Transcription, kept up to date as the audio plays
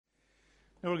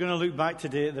Now we're going to look back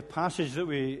today at the passage that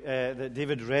that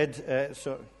David read,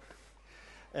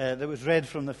 that was read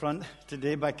from the front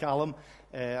today by Callum.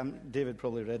 David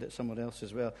probably read it somewhere else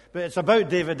as well. But it's about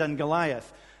David and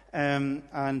Goliath.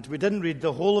 And we didn't read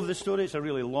the whole of the story. It's a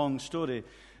really long story.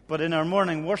 But in our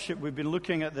morning worship, we've been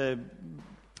looking at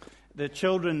the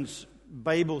children's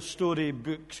Bible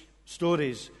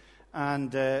stories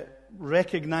and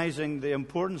recognizing the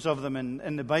importance of them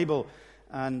in the Bible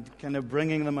and kind of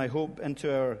bringing them, I hope,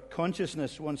 into our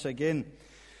consciousness once again.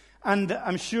 And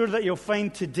I'm sure that you'll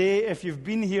find today, if you've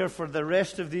been here for the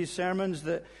rest of these sermons,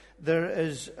 that there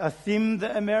is a theme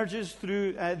that emerges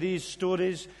through these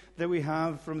stories that we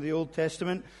have from the Old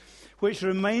Testament, which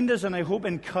remind us, and I hope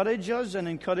encourage us and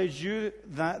encourage you,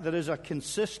 that there is a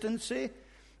consistency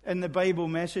in the Bible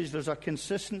message. There's a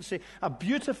consistency, a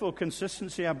beautiful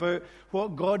consistency about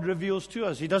what God reveals to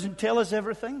us. He doesn't tell us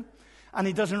everything, and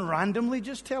He doesn't randomly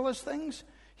just tell us things.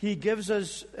 He gives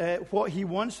us what He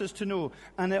wants us to know,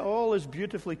 and it all is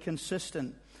beautifully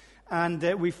consistent. And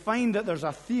we find that there's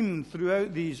a theme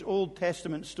throughout these Old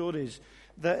Testament stories,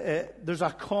 that there's a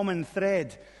common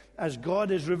thread as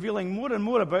God is revealing more and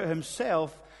more about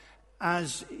Himself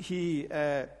as He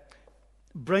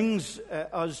brings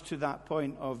us to that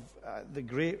point of the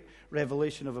great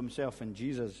revelation of Himself in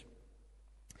Jesus.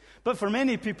 But for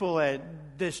many people,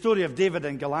 the story of David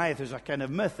and Goliath is a kind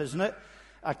of myth, isn't it?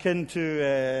 Akin to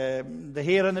the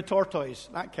hare and the tortoise,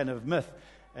 that kind of myth.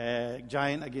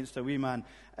 Giant against a wee man.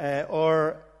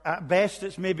 Or at best,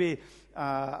 it's maybe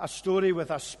a story with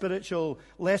a spiritual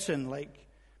lesson, like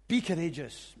be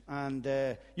courageous and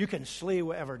you can slay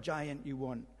whatever giant you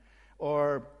want.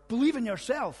 Or believe in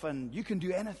yourself and you can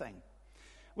do anything.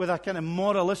 With a kind of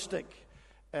moralistic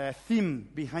theme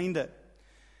behind it.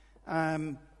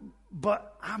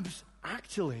 But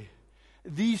actually,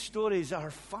 these stories are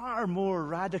far more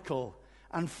radical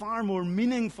and far more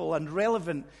meaningful and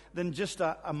relevant than just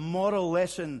a moral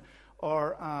lesson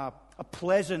or a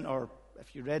pleasant, or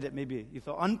if you read it maybe you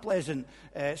thought unpleasant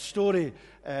story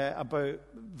about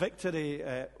victory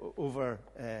over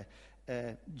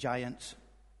giants.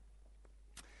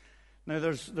 Now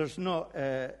there's not...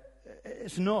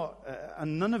 It's not,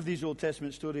 and none of these Old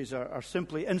Testament stories are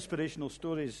simply inspirational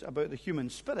stories about the human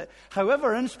spirit.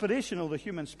 However inspirational the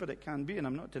human spirit can be, and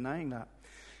I'm not denying that.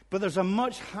 But there's a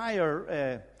much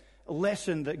higher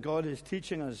lesson that God is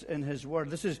teaching us in His Word.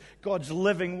 This is God's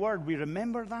living Word. We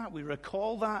remember that. We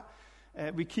recall that.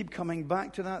 We keep coming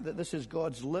back to that this is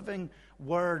God's living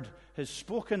Word, His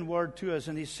spoken Word to us.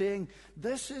 And He's saying,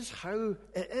 this is how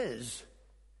it is.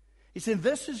 He's saying,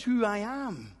 this is who I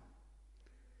am.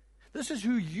 This is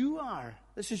who you are.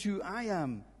 This is who I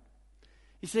am.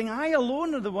 He's saying, I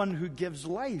alone are the one who gives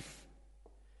life.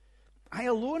 I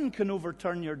alone can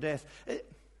overturn your death.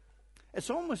 It's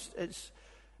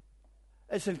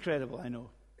incredible, I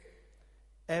know.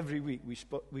 Every week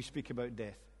we speak about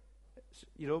death.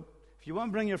 You know, if you want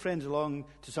to bring your friends along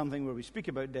to something where we speak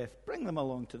about death, bring them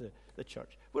along to the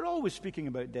church. We're always speaking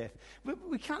about death.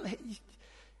 We can't.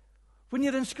 When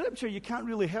you're in Scripture, you can't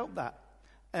really help that.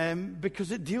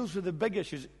 Because it deals with the big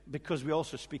issues, because we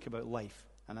also speak about life.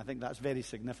 And I think that's very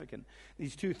significant.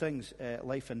 These two things,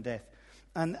 life and death.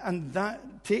 And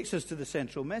that takes us to the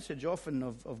central message often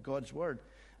of God's Word.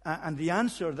 And the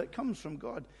answer that comes from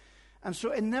God. And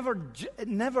so it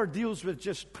never deals with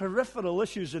just peripheral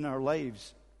issues in our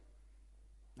lives.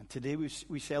 And today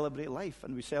we celebrate life,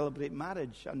 and we celebrate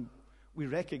marriage, and we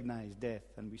recognize death,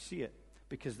 and we see it.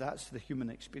 Because that's the human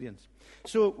experience.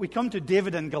 So we come to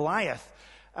David and Goliath.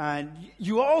 And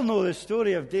you all know the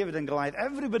story of David and Goliath.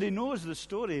 Everybody knows the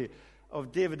story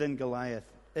of David and Goliath.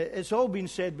 It's all been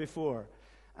said before.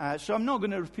 So I'm not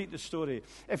going to repeat the story.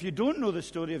 If you don't know the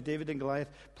story of David and Goliath,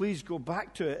 please go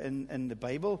back to it in the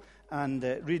Bible and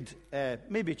read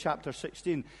maybe chapter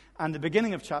 16 and the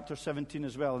beginning of chapter 17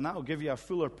 as well. And that will give you a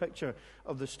fuller picture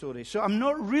of the story. So I'm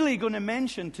not really going to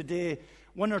mention today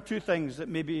one or two things that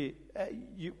maybe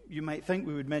you might think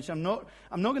we would mention.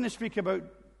 I'm not going to speak about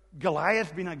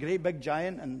Goliath being a great big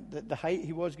giant and the height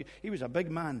he was. He was a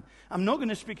big man. I'm not going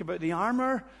to speak about the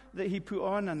armor that he put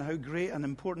on and how great and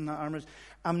important that armor is.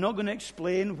 I'm not going to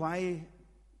explain why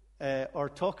or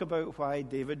talk about why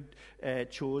David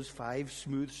chose 5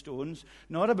 smooth stones.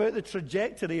 Not about the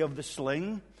trajectory of the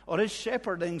sling or his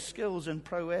shepherding skills and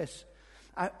prowess.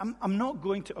 I'm not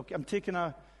going to... Okay, I'm taking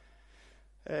a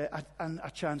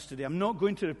chance today. I'm not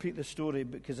going to repeat the story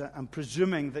because I'm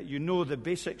presuming that you know the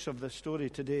basics of the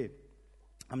story today.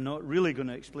 I'm not really going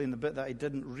to explain the bit that I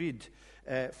didn't read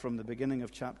from the beginning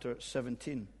of chapter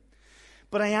 17.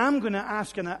 But I am going to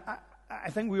ask, and I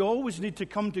think we always need to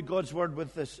come to God's Word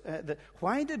with this,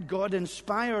 why did God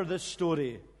inspire this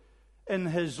story in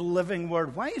his living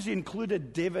word? Why has he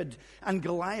included David and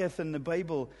Goliath in the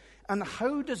Bible? And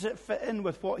how does it fit in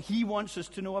with what he wants us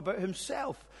to know about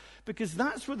himself? Because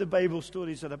that's what the Bible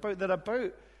stories are about.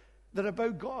 They're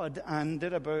about God, and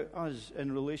they're about us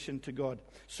in relation to God.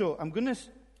 So I'm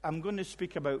going to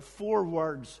speak about 4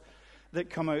 words that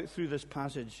come out through this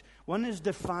passage. One is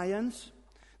defiance.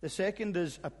 The second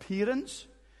is appearance.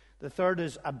 The third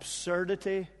is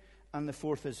absurdity. And the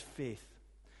fourth is faith.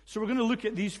 So we're going to look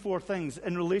at these 4 things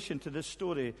in relation to this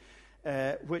story,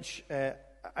 which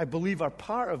I believe are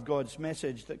part of God's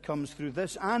message that comes through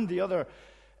this and the other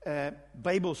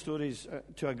Bible stories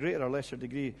to a greater or lesser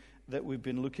degree that we've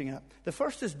been looking at. The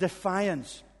first is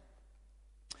defiance.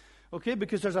 Okay,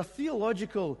 because there's a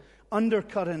theological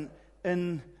undercurrent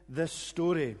in this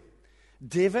story.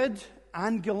 David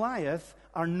and Goliath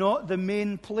are not the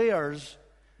main players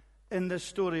in this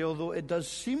story, although it does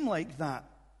seem like that.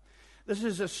 This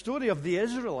is a story of the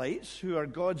Israelites, who are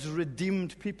God's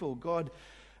redeemed people, God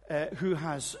who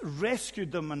has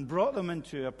rescued them and brought them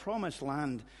into a promised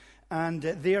land, and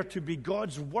they are to be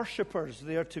God's worshippers.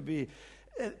 They are to be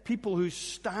people who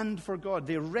stand for God.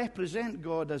 They represent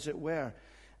God, as it were.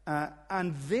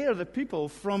 And they're the people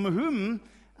from whom,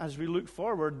 as we look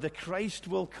forward, the Christ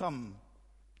will come.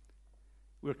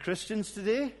 We're Christians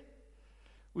today.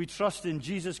 We trust in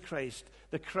Jesus Christ.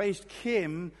 The Christ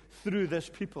came through this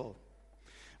people.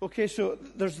 Okay, so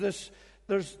there's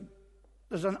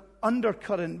an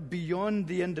undercurrent beyond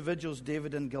the individuals,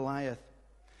 David and Goliath.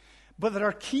 But there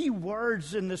are key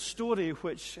words in the story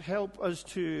which help us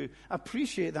to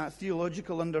appreciate that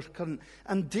theological undercurrent.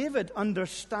 And David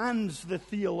understands the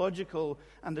theological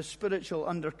and the spiritual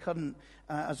undercurrent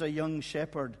as a young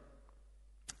shepherd.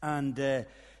 And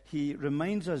he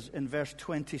reminds us in verse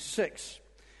 26,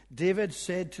 David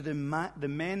said to the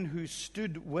men who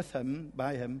stood with him,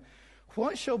 by him,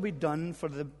 "What shall be done for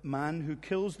the man who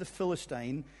kills the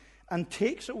Philistine and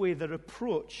takes away the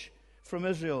reproach from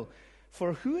Israel?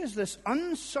 For who is this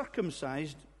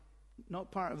uncircumcised,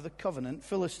 not part of the covenant,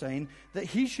 Philistine, that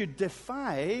he should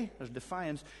defy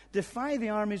the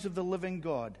armies of the living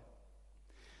God?"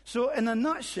 So in a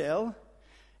nutshell,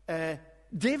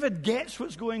 David gets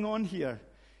what's going on here.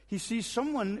 He sees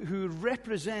someone who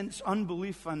represents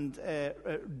unbelief and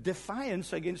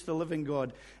defiance against the living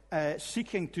God,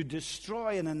 seeking to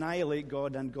destroy and annihilate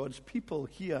God and God's people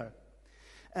here.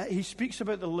 He speaks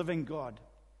about the living God.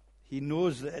 He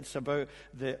knows that it's about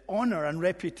the honor and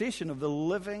reputation of the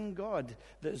living God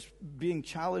that is being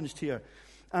challenged here.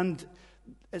 And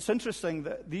it's interesting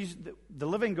that the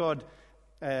living God,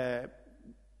 there's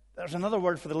another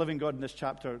word for the living God in this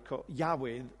chapter called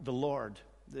Yahweh, the Lord,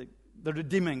 the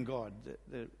redeeming God,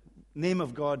 the name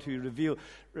of God who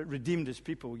redeemed his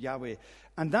people, Yahweh.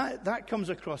 And that comes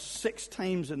across 6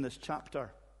 times in this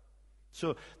chapter.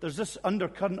 So there's this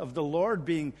undercurrent of the Lord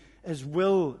being his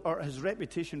will or his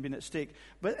reputation being at stake.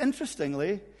 But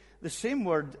interestingly, the same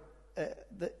word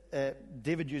that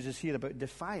David uses here about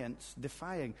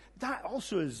defying, that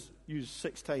also is used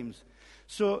 6 times.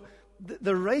 So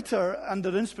the writer,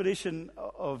 under inspiration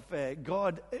of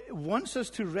God, wants us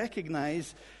to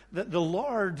recognize that the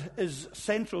Lord is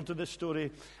central to this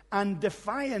story, and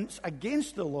defiance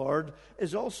against the Lord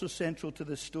is also central to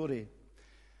this story.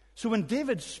 So when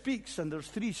David speaks, and there's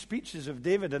 3 speeches of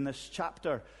David in this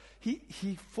chapter,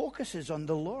 he focuses on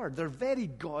the Lord. They're very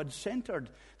God-centered.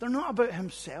 They're not about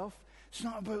himself. It's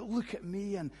not about, look at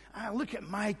me and look at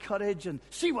my courage and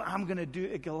see what I'm going to do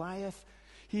to Goliath.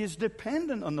 He is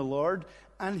dependent on the Lord,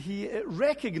 and he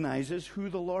recognizes who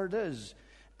the Lord is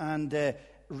and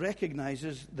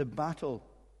recognizes the battle.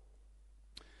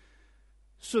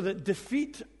 So that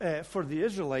defeat for the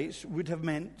Israelites would have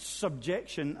meant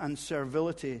subjection and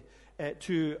servility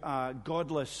to a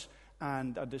godless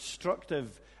and a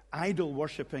destructive,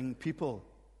 idol-worshipping people.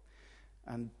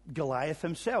 And Goliath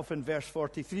himself, in verse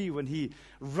 43, when he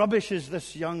rubbishes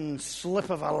this young slip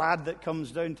of a lad that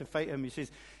comes down to fight him, he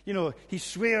says, he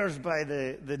swears by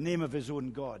the name of his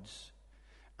own gods.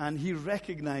 And he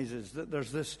recognizes that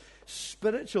there's this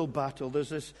spiritual battle, there's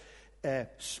this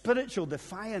spiritual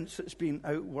defiance that's being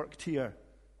outworked here.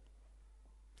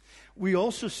 We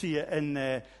also see it in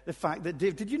the fact that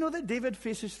did you know that David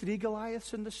faces 3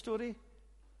 Goliaths in this story?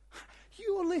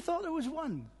 You only thought there was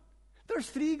one. There's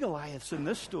 3 Goliaths in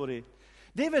this story.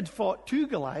 David fought 2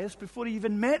 Goliaths before he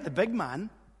even met the big man,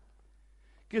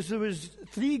 because there was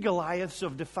 3 Goliaths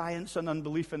of defiance and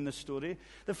unbelief in this story.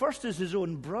 The first is his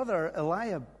own brother,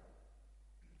 Eliab.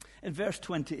 In verse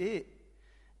 28,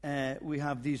 we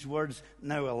have these words.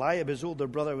 Now Eliab, his older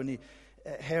brother, when he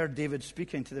heard David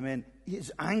speaking to the men,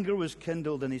 his anger was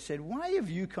kindled, and he said, "Why have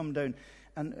you come down,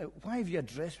 and why have you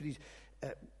addressed these?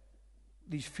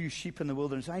 these few sheep in the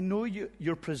wilderness. I know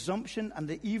your presumption and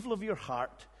the evil of your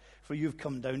heart, for you've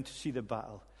come down to see the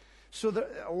battle. So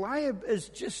Eliab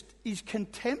he's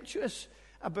contemptuous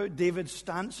about David's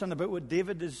stance and about what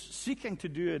David is seeking to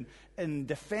do in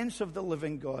defense of the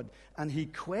living God. And he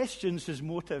questions his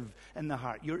motive in the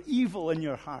heart. You're evil in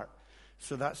your heart.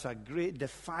 So that's a great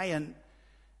defiant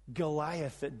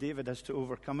Goliath that David has to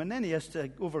overcome. And then he has to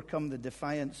overcome the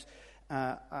defiance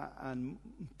and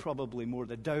probably more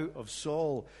the doubt of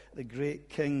Saul, the great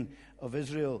king of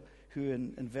Israel, who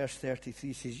in verse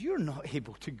 33 says, you're not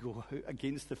able to go out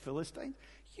against the Philistines.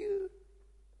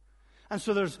 And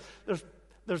so there's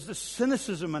this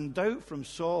cynicism and doubt from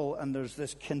Saul, and there's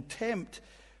this contempt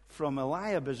from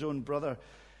Eliab, his own brother.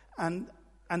 And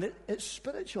it's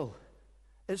spiritual.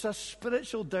 It's a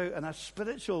spiritual doubt and a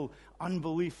spiritual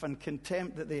unbelief and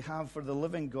contempt that they have for the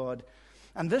living God.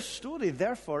 And this story,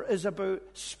 therefore, is about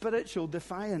spiritual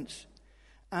defiance.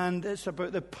 And it's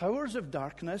about the powers of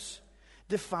darkness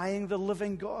defying the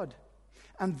living God.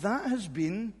 And that has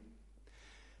been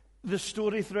the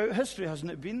story throughout history,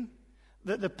 hasn't it been?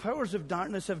 That the powers of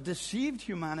darkness have deceived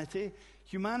humanity.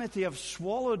 Humanity have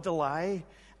swallowed the lie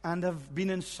and have been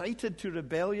incited to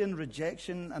rebellion,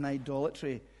 rejection, and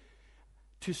idolatry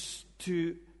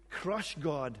to crush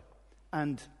God,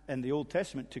 and in the Old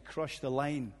Testament, to crush the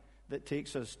line that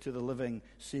takes us to the living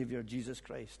Savior, Jesus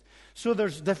Christ. So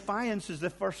there's defiance is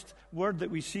the first word that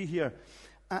we see here.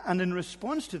 And in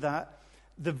response to that,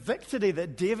 the victory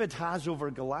that David has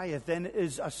over Goliath then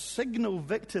is a signal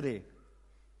victory.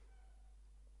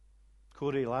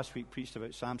 Corey last week preached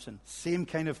about Samson. Same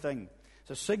kind of thing.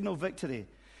 It's a signal victory.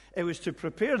 It was to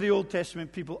prepare the Old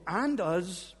Testament people and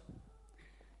us,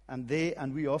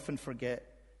 and we often forget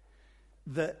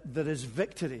that there is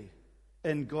victory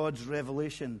in God's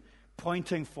revelation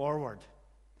pointing forward.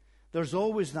 There's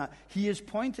always that.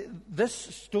 This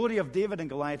story of David and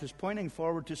Goliath is pointing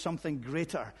forward to something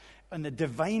greater and the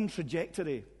divine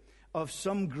trajectory of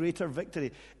some greater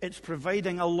victory. It's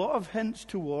providing a lot of hints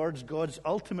towards God's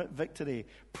ultimate victory,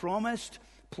 promised,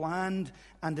 planned,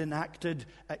 and enacted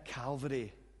at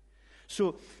Calvary.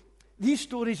 So these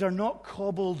stories are not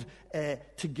cobbled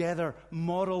together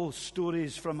moral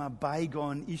stories from a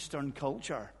bygone Eastern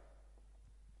culture.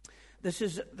 This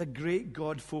is the great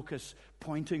God focus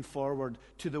pointing forward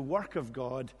to the work of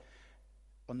God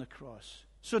on the cross.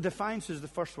 So defiance is the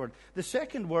first word. The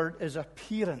second word is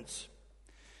appearance.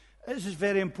 This is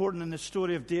very important in the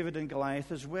story of David and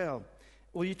Goliath as well.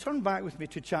 Well, you turn back with me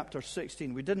to chapter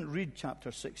 16. We didn't read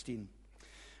chapter 16.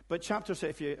 But chapter 6,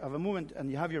 if you have a moment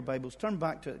and you have your Bibles, turn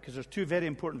back to it, because there's two very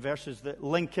important verses that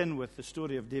link in with the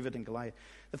story of David and Goliath.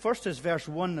 The first is verse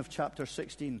 1 of chapter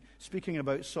 16, speaking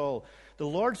about Saul. The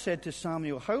Lord said to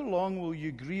Samuel, how long will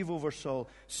you grieve over Saul,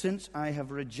 since I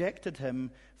have rejected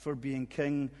him for being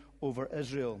king over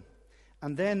Israel?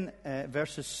 And then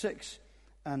verses 6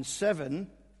 and 7,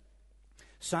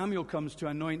 Samuel comes to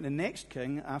anoint the next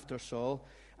king after Saul,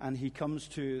 and he comes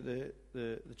to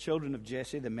the children of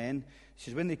Jesse, the men. He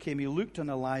says, when they came, he looked on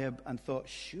Eliab and thought,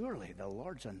 surely the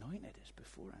Lord's anointed is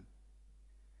before him.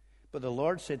 But the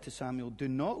Lord said to Samuel, do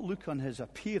not look on his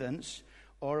appearance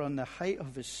or on the height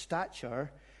of his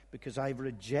stature, because I've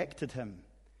rejected him.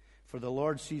 For the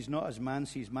Lord sees not as man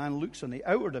sees. Man looks on the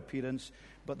outward appearance,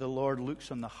 but the Lord looks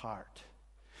on the heart.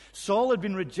 Saul had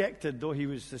been rejected, though he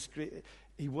was this great.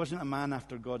 He wasn't a man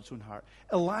after God's own heart.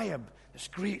 Eliab, this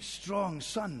great, strong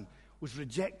son, was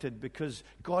rejected because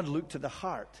God looked to the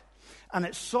heart. And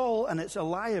it's Saul and it's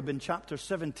Eliab in chapter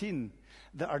 17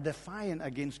 that are defiant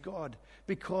against God,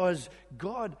 because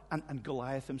God and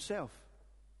Goliath himself.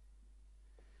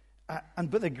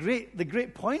 But the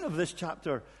great point of this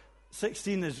chapter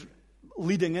 16 is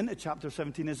leading into chapter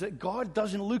 17 is that God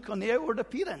doesn't look on the outward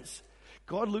appearance.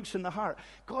 God looks in the heart.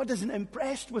 God isn't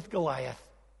impressed with Goliath.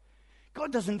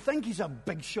 God doesn't think he's a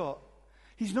big shot.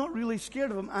 He's not really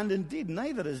scared of him, and indeed,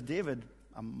 neither is David,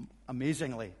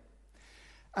 amazingly.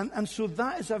 And so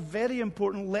that is a very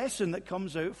important lesson that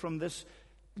comes out from this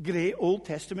great Old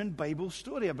Testament Bible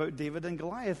story about David and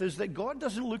Goliath, is that God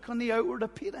doesn't look on the outward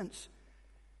appearance,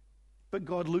 but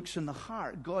God looks in the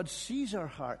heart. God sees our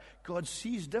heart. God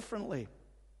sees differently.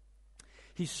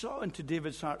 He saw into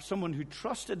David's heart someone who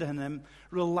trusted in him,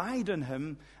 relied on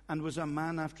him, and was a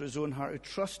man after his own heart, who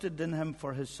trusted in him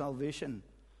for his salvation.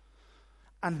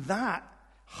 And that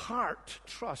heart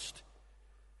trust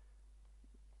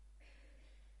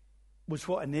was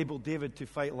what enabled David to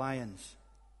fight lions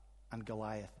and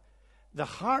Goliath. The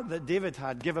heart that David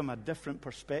had gave him a different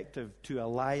perspective to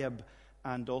Eliab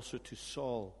and also to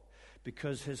Saul,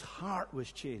 because his heart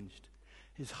was changed.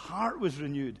 His heart was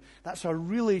renewed. That's a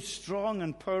really strong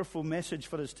and powerful message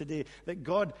for us today, that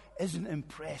God isn't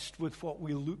impressed with what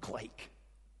we look like.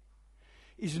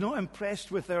 He's not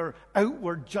impressed with our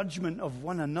outward judgment of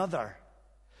one another.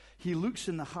 He looks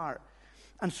in the heart.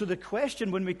 And so the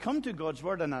question, when we come to God's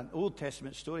Word in an Old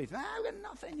Testament story, I've got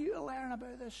nothing new to learn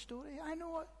about this story. I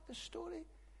know this story.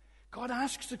 God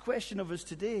asks the question of us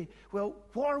today, well,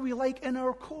 what are we like in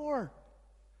our core?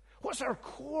 What's our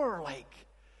core like?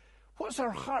 What's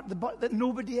our heart that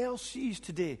nobody else sees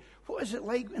today? What is it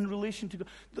like in relation to God?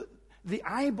 The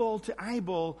eyeball to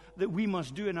eyeball that we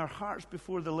must do in our hearts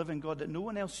before the living God that no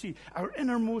one else sees. Our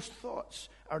innermost thoughts,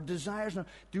 our desires.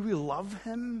 Do we love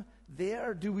Him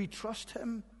there? Do we trust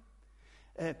Him?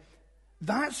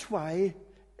 That's why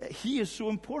He is so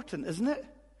important, isn't it?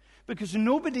 Because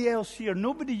nobody else here,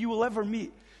 nobody you will ever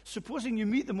meet, supposing you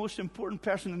meet the most important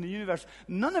person in the universe,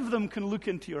 none of them can look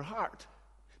into your heart.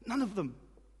 None of them.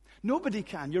 Nobody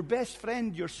can. Your best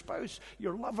friend, your spouse,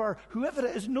 your lover, whoever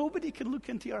it is, nobody can look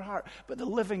into your heart, but the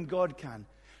living God can.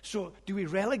 So do we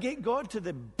relegate God to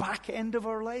the back end of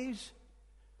our lives?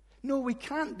 No, we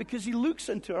can't, because He looks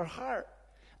into our heart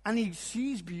and He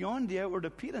sees beyond the outward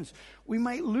appearance. We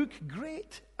might look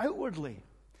great outwardly,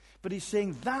 but He's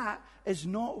saying that is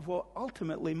not what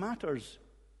ultimately matters.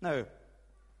 Now,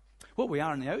 what we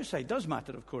are on the outside does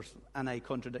matter, of course, and I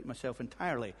contradict myself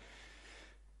entirely,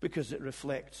 because it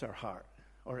reflects our heart,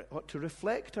 or it ought to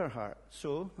reflect our heart.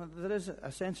 So there is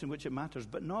a sense in which it matters,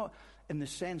 but not in the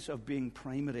sense of being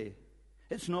primary.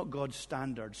 It's not God's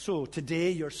standard. So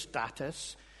today, your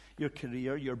status, your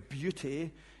career, your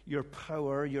beauty, your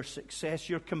power, your success,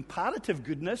 your comparative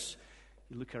goodness,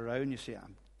 you look around, you say,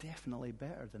 I'm definitely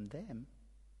better than them.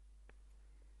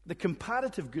 The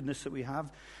comparative goodness that we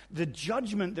have, the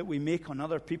judgment that we make on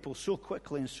other people so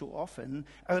quickly and so often,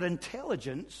 our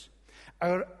intelligence,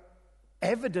 our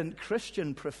evident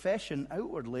Christian profession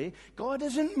outwardly, God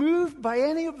isn't moved by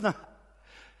any of that,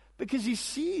 because He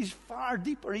sees far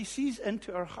deeper. He sees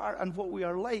into our heart and what we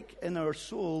are like in our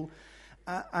soul,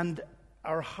 and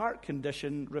our heart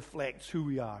condition reflects who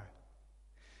we are.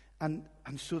 And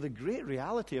so the great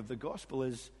reality of the gospel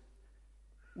is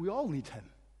we all need Him.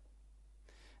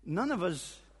 None of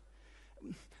us,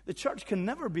 the church can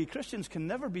never be, Christians can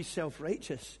never be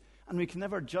self-righteous. And we can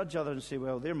never judge others and say,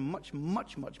 well, they're much,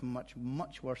 much, much, much,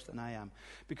 much worse than I am.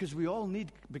 Because we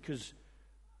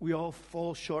all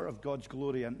fall short of God's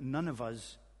glory, and none of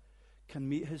us can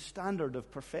meet His standard of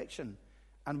perfection.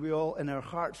 And we all, in our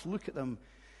hearts, look at them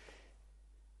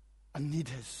and need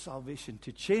His salvation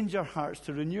to change our hearts,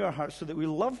 to renew our hearts, so that we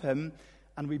love Him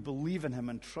and we believe in Him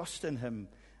and trust in Him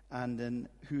and in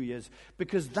who He is.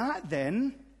 Because that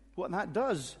then, what that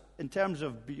does in terms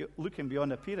of looking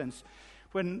beyond appearance,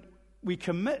 when we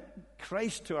commit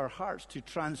Christ to our hearts to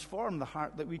transform the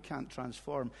heart that we can't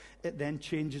transform, it then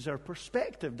changes our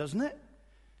perspective, doesn't it?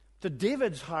 That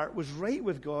David's heart was right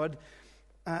with God,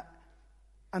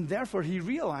 and therefore he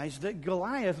realized that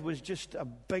Goliath was just a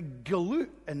big galoot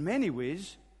in many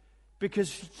ways,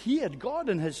 because he had God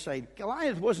on his side.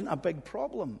 Goliath wasn't a big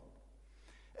problem.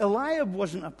 Eliab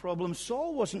wasn't a problem.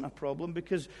 Saul wasn't a problem,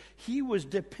 because he was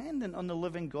dependent on the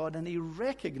living God, and he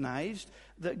recognized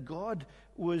that God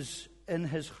was in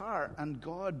his heart, and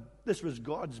this was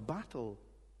God's battle.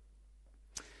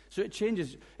 So it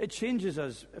changes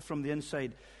us from the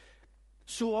inside.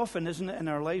 So often, isn't it, in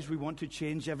our lives, we want to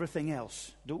change everything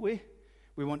else, don't we?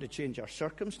 We want to change our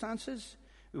circumstances.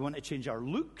 We want to change our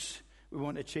looks. We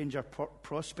want to change our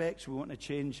prospects. We want to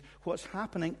change what's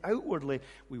happening outwardly.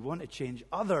 We want to change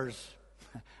others,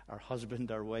 our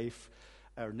husband, our wife,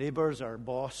 our neighbors, our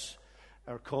boss,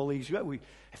 our colleagues.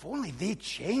 If only they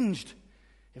changed.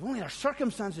 If only our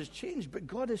circumstances changed. But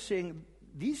God is saying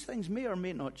these things may or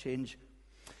may not change.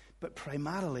 But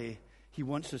primarily, He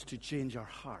wants us to change our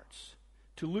hearts.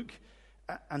 To look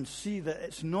and see that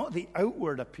it's not the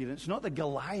outward appearance, not the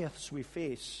Goliaths we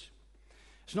face.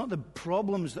 It's not the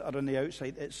problems that are on the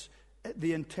outside. It's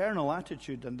the internal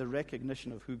attitude and the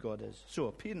recognition of who God is. So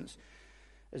appearance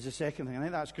is the second thing. I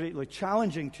think that's greatly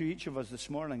challenging to each of us this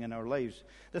morning in our lives.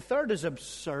 The third is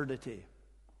absurdity.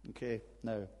 Okay,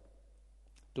 now,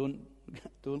 don't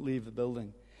leave the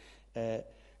building.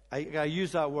 I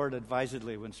use that word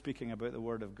advisedly when speaking about the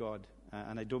Word of God,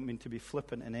 and I don't mean to be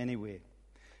flippant in any way.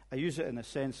 I use it in a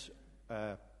sense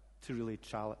to really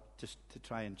just to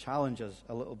try and challenge us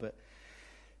a little bit.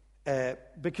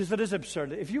 Because there is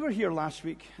absurdity. If you were here last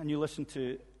week and you listened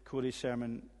to Corey's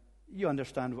sermon, you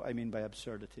understand what I mean by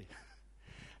absurdity.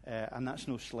 And that's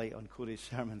no slight on Corey's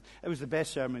sermon. It was the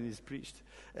best sermon he's preached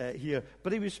here.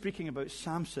 But he was speaking about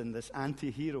Samson, this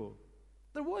anti-hero.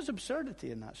 There was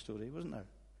absurdity in that story, wasn't there?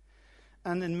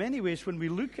 And in many ways, when we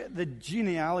look at the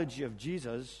genealogy of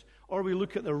Jesus, or we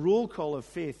look at the roll call of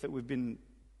faith that we've been,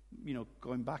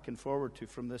 going back and forward to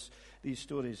from these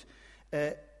stories,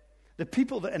 the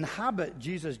people that inhabit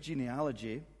Jesus'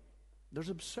 genealogy, there's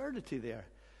absurdity there.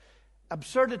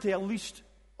 Absurdity, at least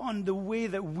on the way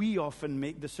that we often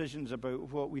make decisions about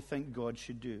what we think God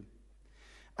should do.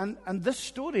 And this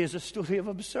story is a story of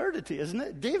absurdity, isn't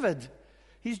it? David,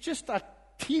 he's just a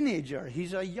teenager.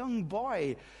 He's a young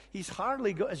boy. He's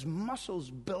hardly got his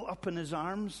muscles built up in his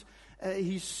arms.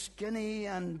 He's skinny,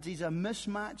 and he's a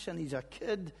mismatch, and he's a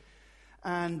kid.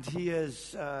 And he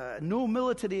has no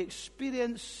military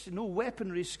experience, no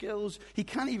weaponry skills. He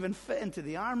can't even fit into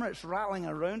the armor. It's rattling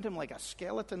around him like a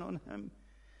skeleton on him.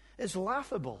 It's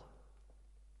laughable.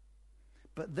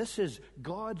 But this is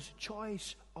God's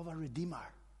choice of a redeemer.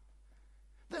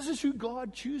 This is who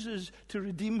God chooses to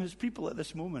redeem his people at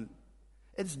this moment.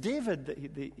 It's David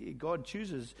that God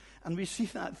chooses. And we see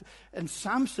that in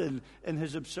Samson in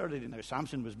his absurdity. Now,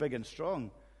 Samson was big and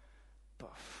strong.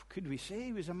 But could we say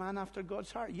he was a man after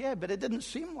God's heart? Yeah, but it didn't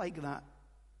seem like that.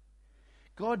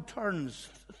 God turns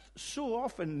so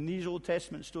often in these Old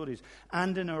Testament stories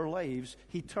and in our lives,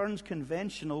 he turns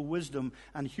conventional wisdom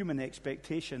and human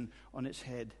expectation on its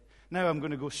head. Now I'm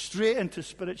going to go straight into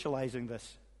spiritualizing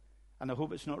this. And I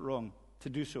hope it's not wrong to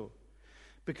do so.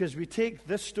 Because we take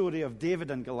this story of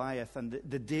David and Goliath and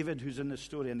the David who's in this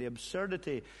story and the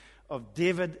absurdity of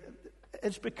David.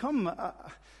 It's become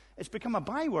a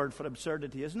byword for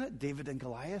absurdity, isn't it? David and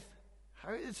Goliath.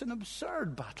 It's an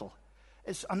absurd battle.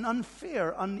 It's an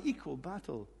unfair, unequal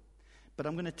battle. But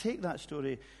I'm going to take that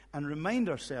story and remind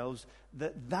ourselves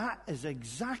that that is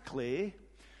exactly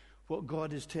what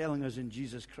God is telling us in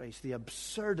Jesus Christ. The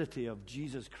absurdity of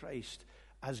Jesus Christ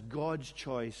as God's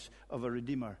choice of a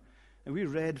redeemer. And we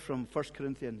read from 1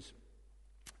 Corinthians.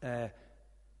 Have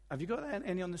you got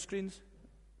any on the screens?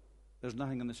 There's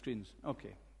nothing on the screens.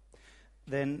 Okay.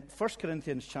 Then 1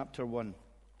 Corinthians chapter 1.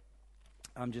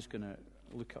 I'm just going to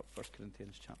look up 1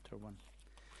 Corinthians chapter 1.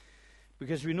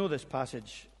 Because we know this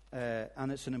passage,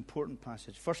 and it's an important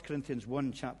passage. 1 Corinthians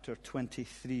 1, chapter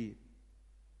 23.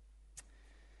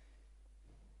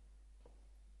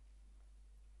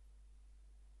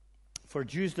 For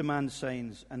Jews demand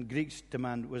signs, and Greeks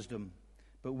demand wisdom.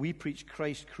 But we preach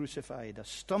Christ crucified, a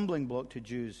stumbling block to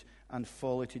Jews and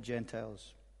folly to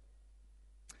Gentiles.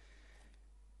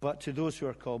 But to those who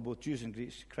are called, both Jews and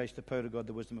Greeks, Christ, the power of God,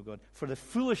 the wisdom of God. For the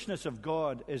foolishness of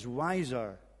God is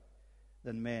wiser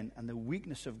than men, and the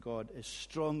weakness of God is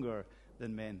stronger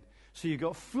than men. So you've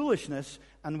got foolishness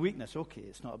and weakness. Okay,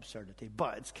 it's not absurdity,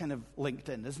 but it's kind of linked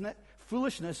in, isn't it?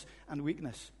 Foolishness and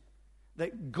weakness.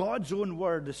 That God's own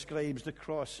word describes the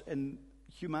cross in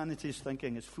humanity's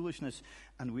thinking as foolishness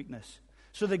and weakness.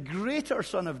 So the greater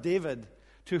son of David,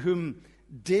 to whom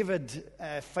David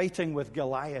fighting with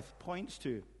Goliath points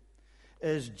to,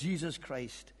 is Jesus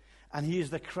Christ. And he is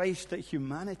the Christ that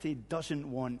humanity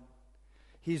doesn't want.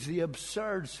 He's the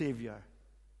absurd Savior.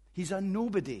 He's a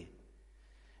nobody.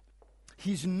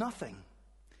 He's nothing.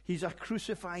 He's a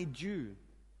crucified Jew.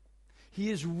 He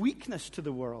is weakness to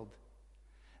the world.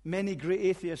 Many great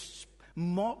atheists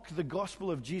mock the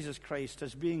gospel of Jesus Christ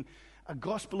as being a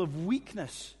gospel of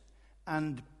weakness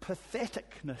and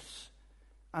patheticness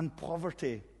and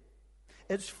poverty.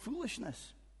 It's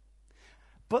foolishness.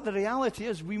 But the reality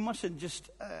is we mustn't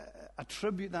just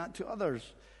attribute that to others,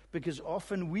 because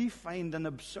often we find an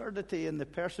absurdity in the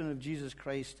person of Jesus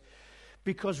Christ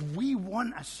because we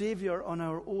want a Savior on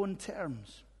our own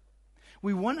terms.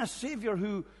 We want a Savior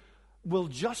who will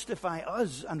justify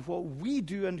us and what we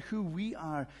do and who we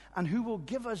are, and who will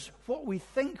give us what we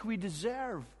think we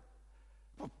deserve.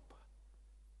 Well,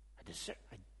 I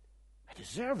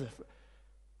deserve this.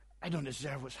 I don't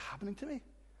deserve what's happening to me.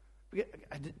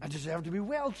 I deserve to be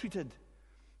well treated.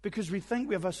 Because we think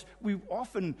we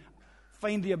often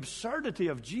find the absurdity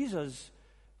of Jesus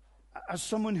as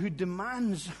someone who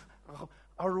demands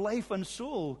our life and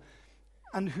soul,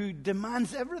 and who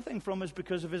demands everything from us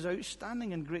because of his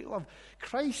outstanding and great love.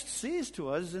 Christ says to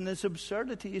us in this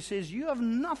absurdity, he says, you have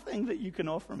nothing that you can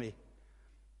offer me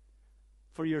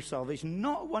for your salvation.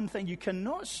 Not one thing. You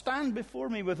cannot stand before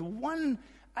me with one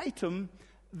item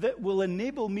that will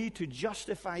enable me to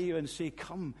justify you and say,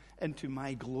 come into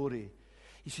my glory.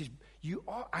 He says, you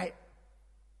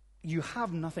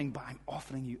have nothing, but I'm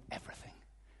offering you everything.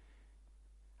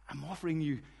 I'm offering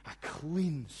you a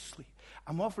clean slate.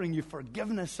 I'm offering you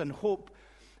forgiveness and hope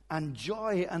and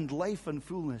joy and life and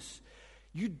fullness.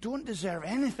 You don't deserve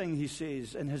anything, he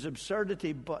says, in his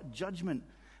absurdity but judgment.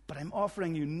 But I'm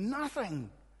offering you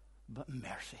nothing but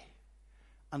mercy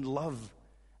and love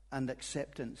and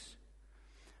acceptance.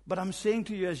 But I'm saying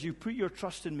to you, as you put your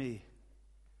trust in me,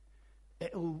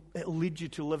 it'll lead you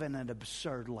to live in an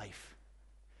absurd life.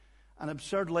 An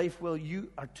absurd life where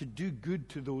you are to do good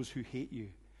to those who hate you.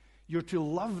 You're to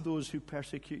love those who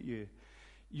persecute you.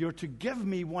 You're to give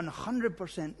me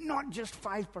 100%, not just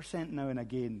 5% now and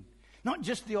again. Not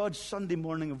just the odd Sunday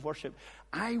morning of worship.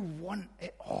 I want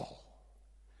it all.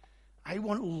 I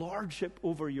want lordship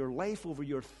over your life, over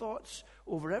your thoughts,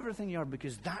 over everything you are,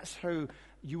 because that's how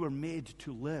you were made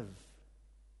to live.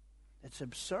 It's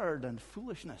absurd and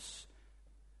foolishness.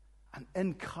 An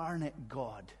incarnate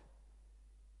God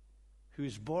who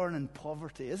is born in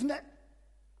poverty, isn't it?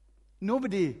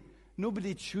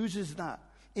 Nobody chooses that.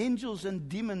 Angels and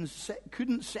demons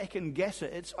couldn't second guess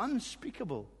it. It's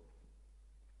unspeakable.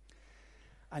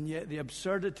 And yet the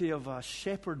absurdity of a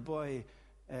shepherd boy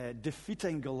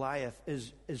defeating Goliath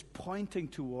is pointing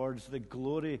towards the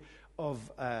glory of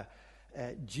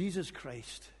Jesus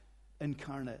Christ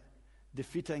incarnate,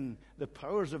 defeating the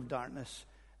powers of darkness,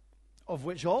 of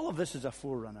which all of this is a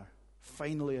forerunner,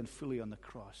 finally and fully on the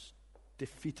cross,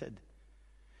 defeated,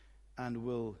 and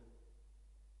will,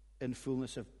 in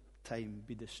fullness of time,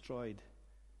 be destroyed,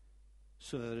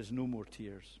 so that there is no more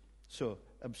tears. So,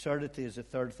 absurdity is the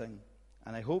third thing.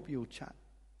 And I hope you'll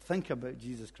think about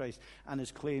Jesus Christ and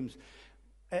his claims.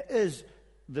 It is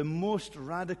the most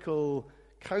radical,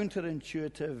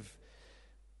 counterintuitive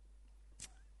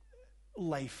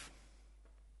life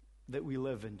that we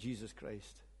live in Jesus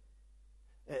Christ.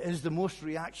 It is the most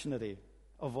reactionary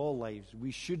of all lives. We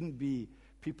shouldn't be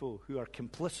people who are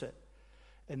complicit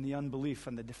in the unbelief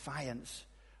and the defiance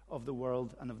of the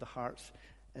world and of the hearts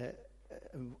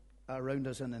around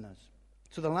us and in us.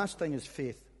 So the last thing is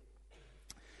faith.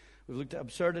 We've looked at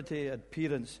absurdity,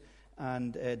 appearance,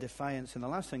 and defiance. And the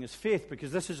last thing is faith,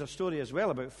 because this is a story as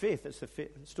well about faith. It's the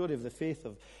story of the faith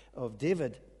of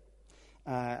David.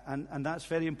 And that's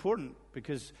very important,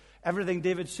 because everything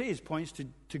David says points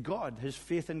to God, his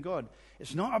faith in God.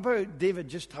 It's not about David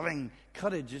just having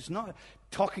courage. It's not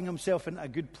talking himself into a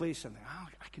good place and,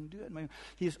 I can do it.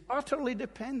 He is utterly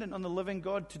dependent on the living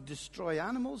God to destroy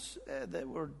animals that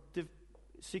were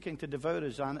seeking to devour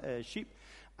his sheep.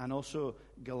 And also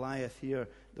Goliath here,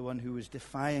 the one who was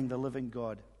defying the living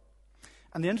God.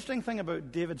 And the interesting thing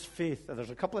about David's faith,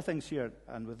 there's a couple of things here,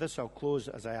 and with this I'll close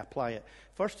as I apply it.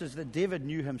 First is that David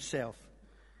knew himself.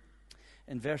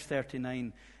 In verse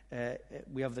 39,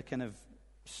 we have the kind of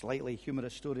slightly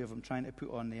humorous story of him trying to put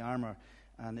on the armor,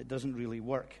 and it doesn't really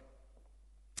work.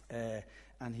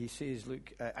 And he says,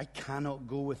 look, I cannot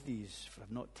go with these, for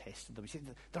I've not tested them. He said,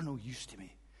 they're no use to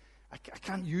me. I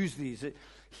can't use these.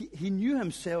 He knew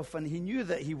himself, and he knew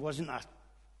that he wasn't a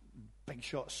big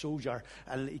shot soldier,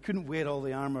 and he couldn't wear all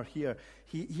the armor here.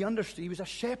 He understood. He was a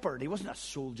shepherd. He wasn't a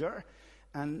soldier,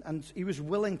 and he was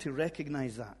willing to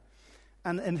recognize that.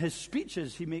 And in his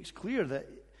speeches, he makes clear that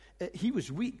he was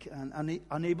weak and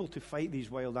unable to fight these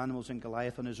wild animals and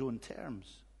Goliath on his own terms.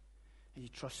 He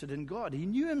trusted in God. He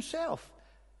knew himself.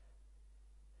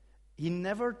 He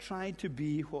never tried to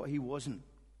be what he wasn't.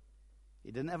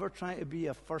 He didn't ever try to be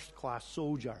a first-class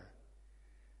soldier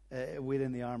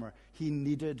wearing the armor. He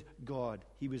needed God.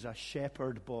 He was a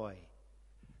shepherd boy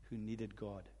who needed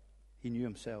God. He knew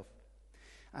himself.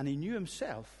 And he knew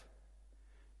himself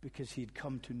because he'd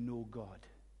come to know God.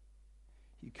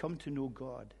 He'd come to know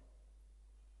God.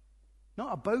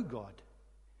 Not about God,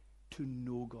 to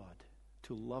know God,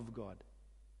 to love God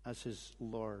as his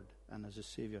Lord and as his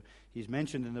Savior. He's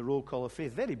mentioned in the roll call of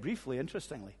faith, very briefly,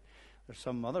 interestingly. There's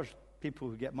some other people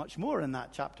who get much more in that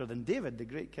chapter than David, the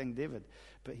great King David,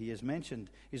 but he is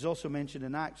mentioned. He's also mentioned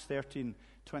in Acts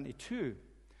 13:22,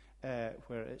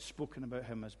 where it's spoken about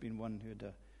him as being one who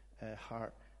had a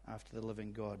heart after the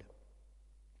living God.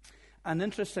 And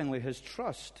interestingly, his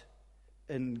trust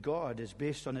in God is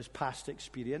based on his past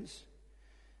experience.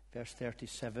 Verse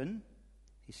 37,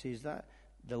 he says that,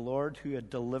 the Lord who had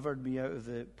delivered me out of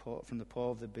from the paw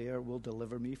of the bear will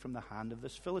deliver me from the hand of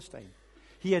this Philistine.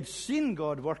 He had seen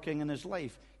God working in his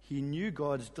life. He knew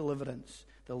God's deliverance.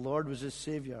 The Lord was his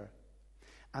Savior.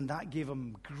 And that gave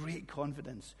him great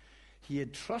confidence. He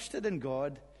had trusted in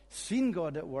God, seen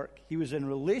God at work. He was in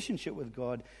relationship with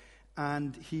God.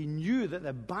 And he knew that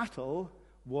the battle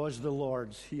was the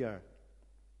Lord's here.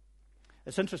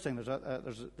 It's interesting.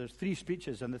 There's three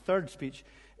speeches. And the third speech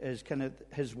is kind of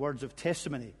his words of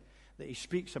testimony. That he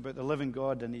speaks about the living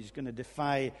God. And he's going to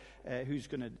defy who's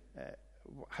going to...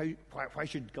 Why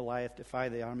should Goliath defy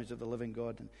the armies of the living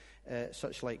God and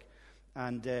such like?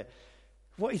 And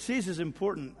what he says is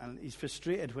important, and he's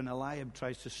frustrated when Eliab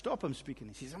tries to stop him speaking.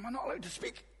 He says, "Am I not allowed to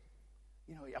speak?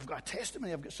 I've got a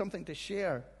testimony. I've got something to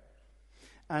share."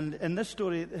 And in this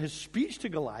story, his speech to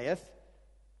Goliath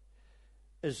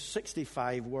is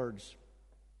 65 words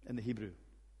in the Hebrew.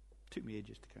 Took me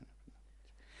ages to count.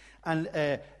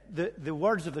 And the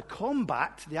words of the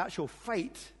combat, the actual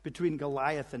fight between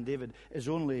Goliath and David, is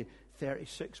only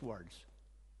 36 words.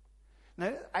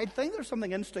 Now, I think there's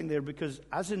something interesting there because,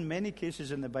 as in many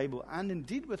cases in the Bible, and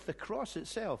indeed with the cross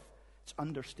itself, it's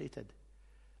understated.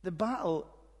 The battle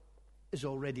is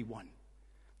already won.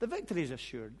 The victory is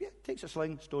assured. Yeah, takes a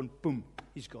sling, stone, boom,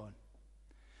 he's gone.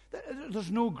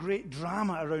 There's no great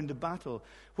drama around the battle.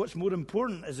 What's more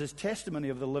important is his testimony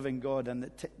of the living God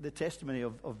and the testimony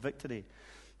of victory.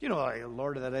 You know, like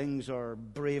Lord of the Rings or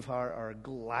Braveheart or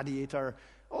Gladiator.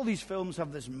 All these films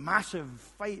have this massive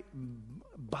fight,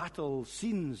 battle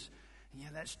scenes. Yeah,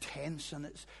 that's tense, and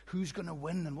it's who's going to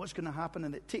win and what's going to happen,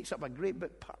 and it takes up a great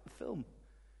bit part of the film.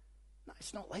 No,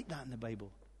 it's not like that in the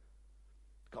Bible.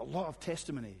 It's got a lot of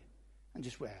testimony, and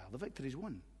just, well, the victory's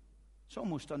won. It's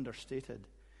almost understated.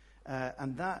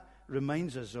 And that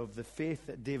reminds us of the faith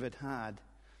that David had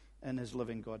in his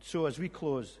living God. So as we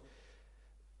close,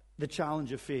 the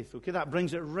challenge of faith, okay, that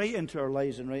brings it right into our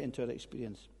lives and right into our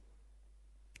experience.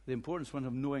 The importance, one,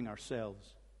 of knowing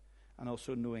ourselves and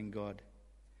also knowing God.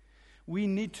 We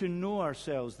need to know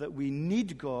ourselves, that we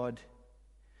need God,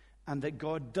 and that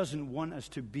God doesn't want us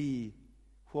to be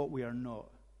what we are not.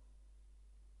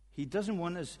 He doesn't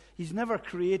want us, he's never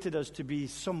created us to be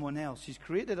someone else. He's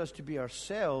created us to be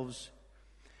ourselves,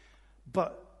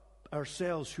 but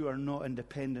ourselves who are not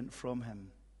independent from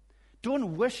him.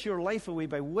 Don't wish your life away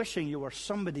by wishing you were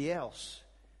somebody else.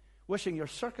 Wishing your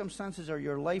circumstances or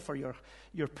your life or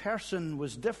your person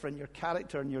was different, your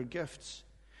character and your gifts.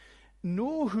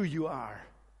 Know who you are.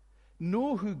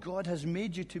 Know who God has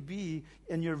made you to be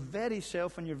in your very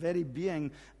self and your very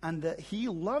being, and that he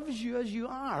loves you as you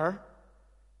are.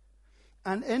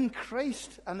 And in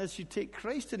Christ, and as you take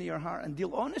Christ into your heart and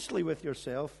deal honestly with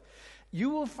yourself,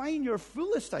 you will find your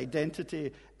fullest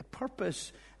identity,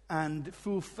 purpose, and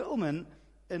fulfillment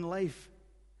in life.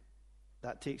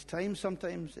 That takes time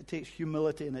sometimes, it takes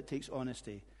humility, and it takes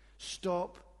honesty.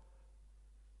 Stop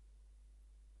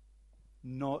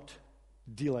not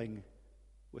dealing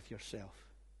with yourself.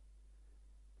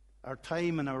 Our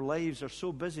time and our lives are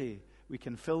so busy, we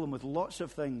can fill them with lots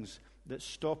of things that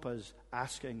stop us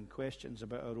asking questions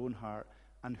about our own heart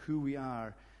and who we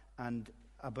are and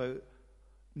about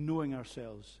knowing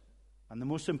ourselves. And the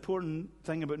most important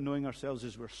thing about knowing ourselves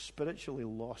is we're spiritually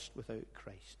lost without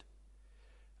Christ,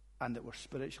 and that we're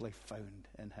spiritually found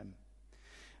in him.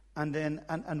 And then,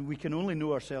 and we can only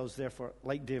know ourselves, therefore,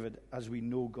 like David, as we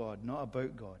know God, not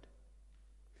about God.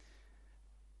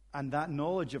 And that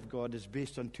knowledge of God is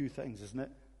based on two things, isn't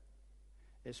it?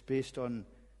 It's based on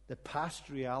the past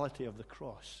reality of the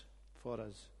cross for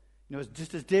us. You know,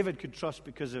 just as David could trust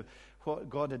because of what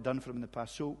God had done for him in the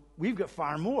past. So we've got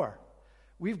far more.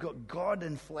 We've got God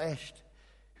in flesh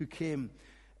who came,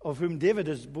 of whom David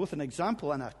is both an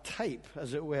example and a type,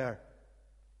 as it were,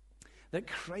 that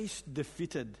Christ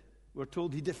defeated. We're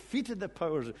told he defeated the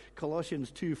powers,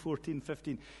 Colossians 2, 14,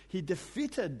 15. He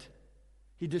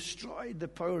destroyed the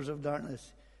powers of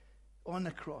darkness on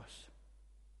the cross.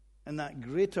 And that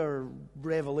greater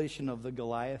revelation of the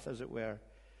Goliath, as it were,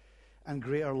 and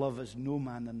greater love is no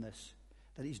man than this,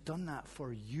 that he's done that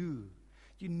for you.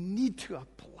 You need to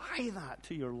apply that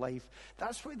to your life.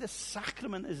 That's why the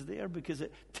sacrament is there, because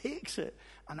it takes it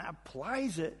and it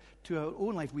applies it to our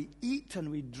own life. We eat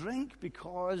and we drink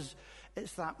because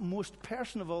it's that most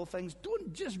personal of all things.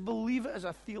 Don't just believe it as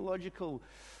a theological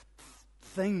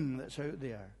thing that's out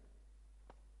there.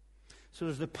 So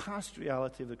there's the past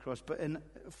reality of the cross, but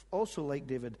also like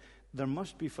David, there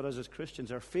must be for us as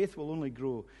Christians, our faith will only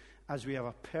grow as we have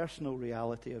a personal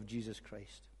reality of Jesus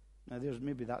Christ. Now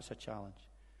maybe that's a challenge.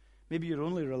 Maybe you're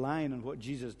only relying on what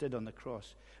Jesus did on the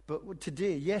cross. But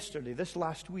today, yesterday, this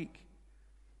last week,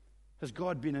 has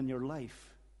God been in your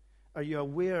life? Are you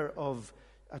aware of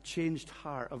a changed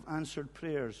heart, of answered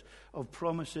prayers, of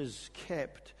promises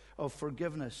kept, of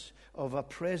forgiveness, of a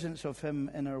presence of him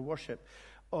in our worship,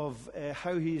 of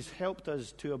how he's helped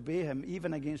us to obey him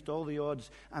even against all the odds,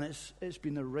 and it's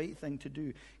been the right thing to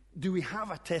do? Do we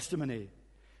have a testimony?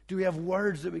 Do we have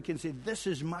words that we can say, this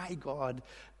is my God,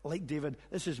 like David,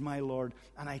 this is my Lord,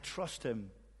 and I trust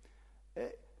him?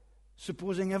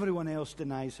 Supposing everyone else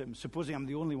denies him, supposing I'm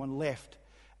the only one left,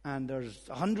 and there's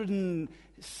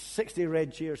 160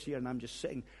 red chairs here, and I'm just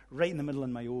sitting right in the middle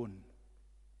on my own,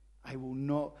 I will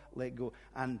not let go.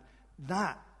 And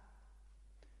that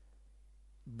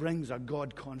brings a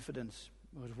God confidence.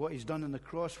 What he's done on the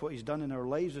cross, what he's done in our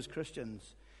lives as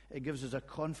Christians, it gives us a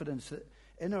confidence that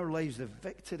in our lives the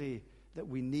victory that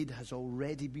we need has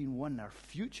already been won. Our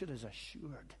future is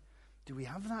assured. Do we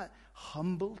have that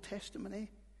humble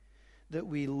testimony that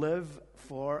we live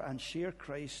for and share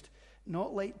Christ,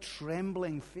 not like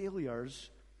trembling failures,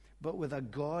 but with a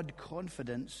God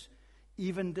confidence,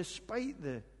 even despite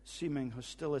the seeming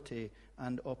hostility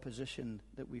and opposition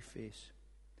that we face?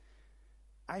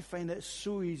 I find it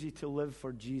so easy to live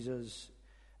for Jesus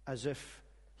as if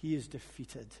he is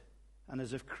defeated, and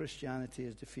as if Christianity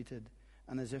is defeated,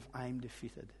 and as if I'm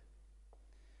defeated,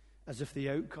 as if the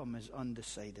outcome is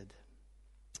undecided.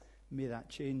 May that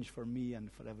change for me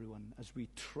and for everyone as we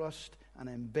trust and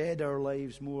embed our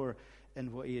lives more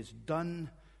in what he has done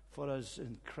for us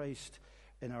in Christ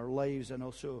in our lives, and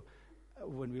also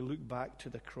when we look back to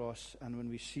the cross and when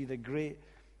we see the great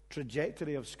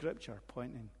trajectory of Scripture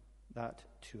pointing that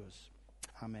to us.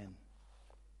 Amen.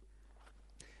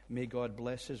 May God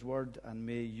bless his word, and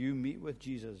may you meet with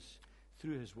Jesus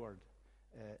through his word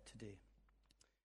today.